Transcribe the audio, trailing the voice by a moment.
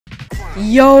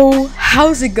Yo,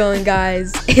 how's it going,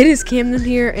 guys? It is Camden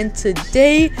here, and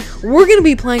today we're gonna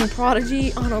be playing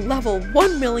Prodigy on a level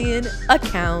 1 million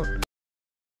account.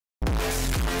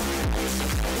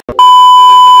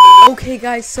 Okay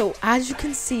guys, so as you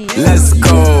can see, let's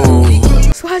go.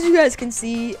 So as you guys can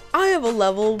see, I have a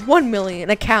level 1 million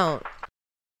account.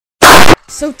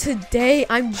 So today,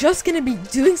 I'm just gonna be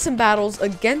doing some battles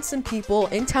against some people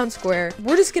in Town Square.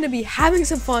 We're just gonna be having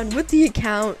some fun with the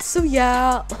account, so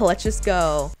yeah, let's just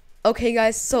go. Okay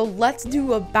guys, so let's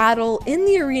do a battle in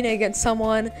the arena against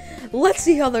someone. Let's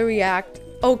see how they react.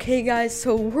 Okay guys,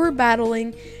 so we're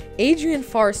battling Adrian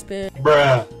Farspin.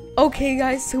 Bruh. Okay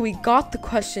guys, so we got the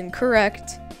question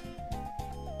correct.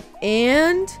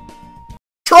 And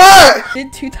try!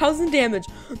 Did 2,000 damage.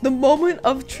 The moment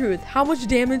of truth. How much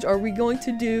damage are we going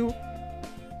to do?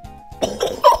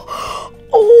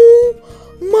 Oh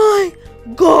my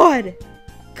god.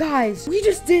 Guys, we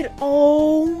just did,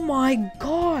 oh my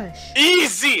gosh.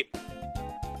 Easy!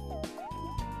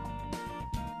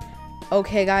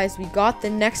 Okay guys, we got the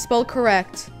next spell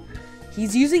correct.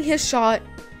 He's using his shot.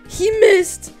 He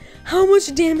missed. How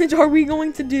much damage are we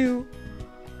going to do?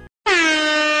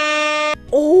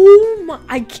 Oh my,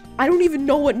 I don't even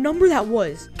know what number that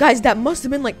was. Guys, that must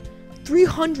have been like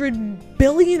 300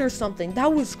 billion or something.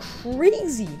 That was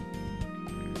crazy.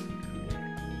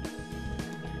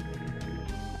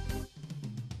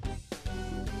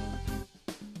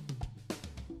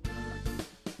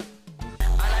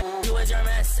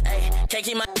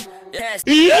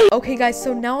 Okay guys,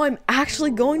 so now I'm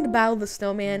actually going to battle the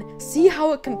snowman, see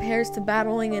how it compares to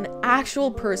battling an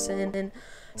actual person, and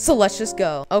so let's just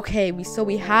go. Okay,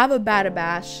 we have a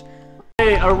Batabash.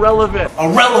 Hey, irrelevant.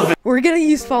 We're gonna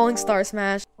use Falling Star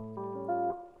Smash.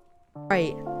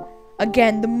 Right.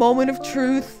 Again, the moment of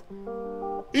truth.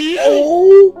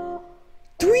 Oh!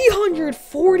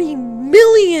 340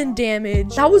 million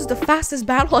damage. That was the fastest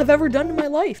battle I've ever done in my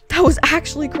life. That was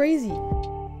actually crazy.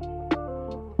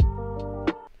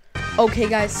 Okay,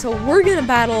 guys, so we're gonna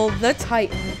battle the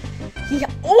Titan.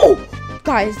 Oh!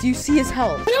 Guys, do you see his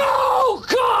health? No,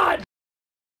 God!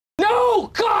 No,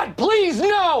 God, please,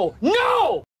 no!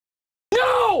 No!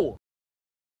 No!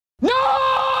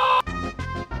 No!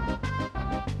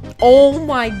 Oh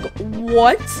my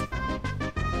what?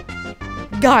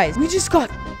 Guys, we just got...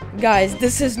 Guys,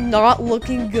 this is not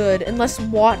looking good unless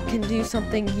Watt can do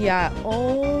something. Yeah,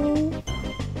 oh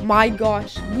my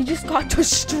gosh. We just got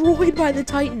destroyed by the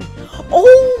Titan.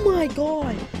 Oh my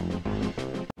god.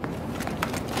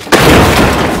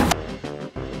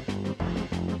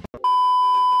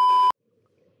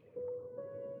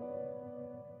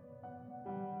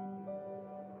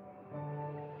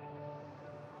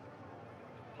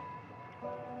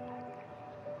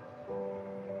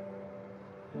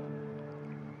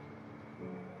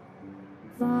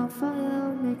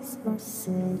 Fire makes my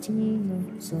city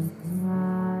look so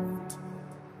bright.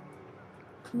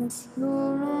 Close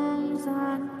your eyes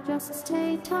and just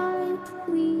stay tight.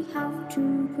 We have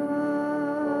to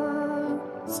go.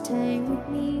 Stay with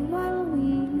me while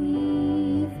we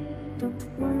leave. Don't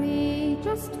worry,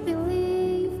 just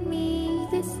believe me.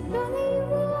 This journey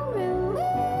will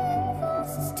relieve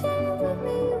us. Stay with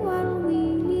me while we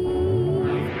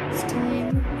leave. Stay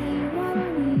with me while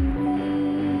we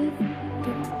leave.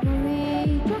 Don't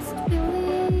worry, just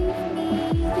believe me.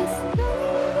 This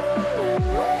journey will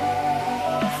relieve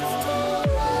us. Stay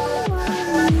with me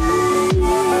while we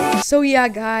leave. So yeah,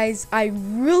 guys, I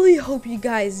really hope you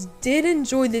guys did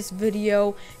enjoy this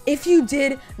video. If you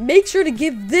did, make sure to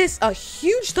give this a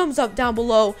huge thumbs up down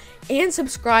below and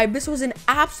subscribe. This was an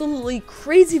absolutely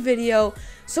crazy video,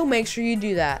 so make sure you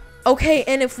do that. Okay,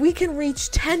 and if we can reach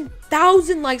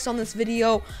 10,000 likes on this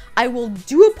video, I will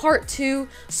do a part 2,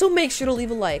 so make sure to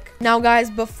leave a like. Now guys,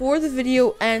 before the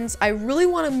video ends, I really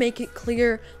want to make it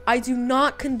clear, I do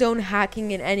not condone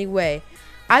hacking in any way.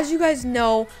 As you guys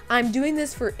know, I'm doing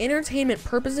this for entertainment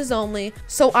purposes only,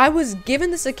 so I was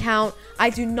given this account. I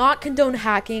do not condone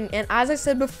hacking, and as I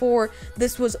said before,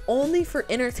 this was only for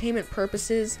entertainment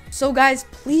purposes. So guys,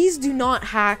 please do not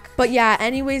hack. But yeah,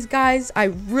 anyways guys,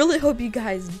 I really hope you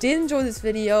guys did enjoy this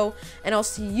video, and I'll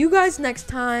see you guys next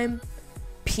time.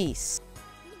 Peace.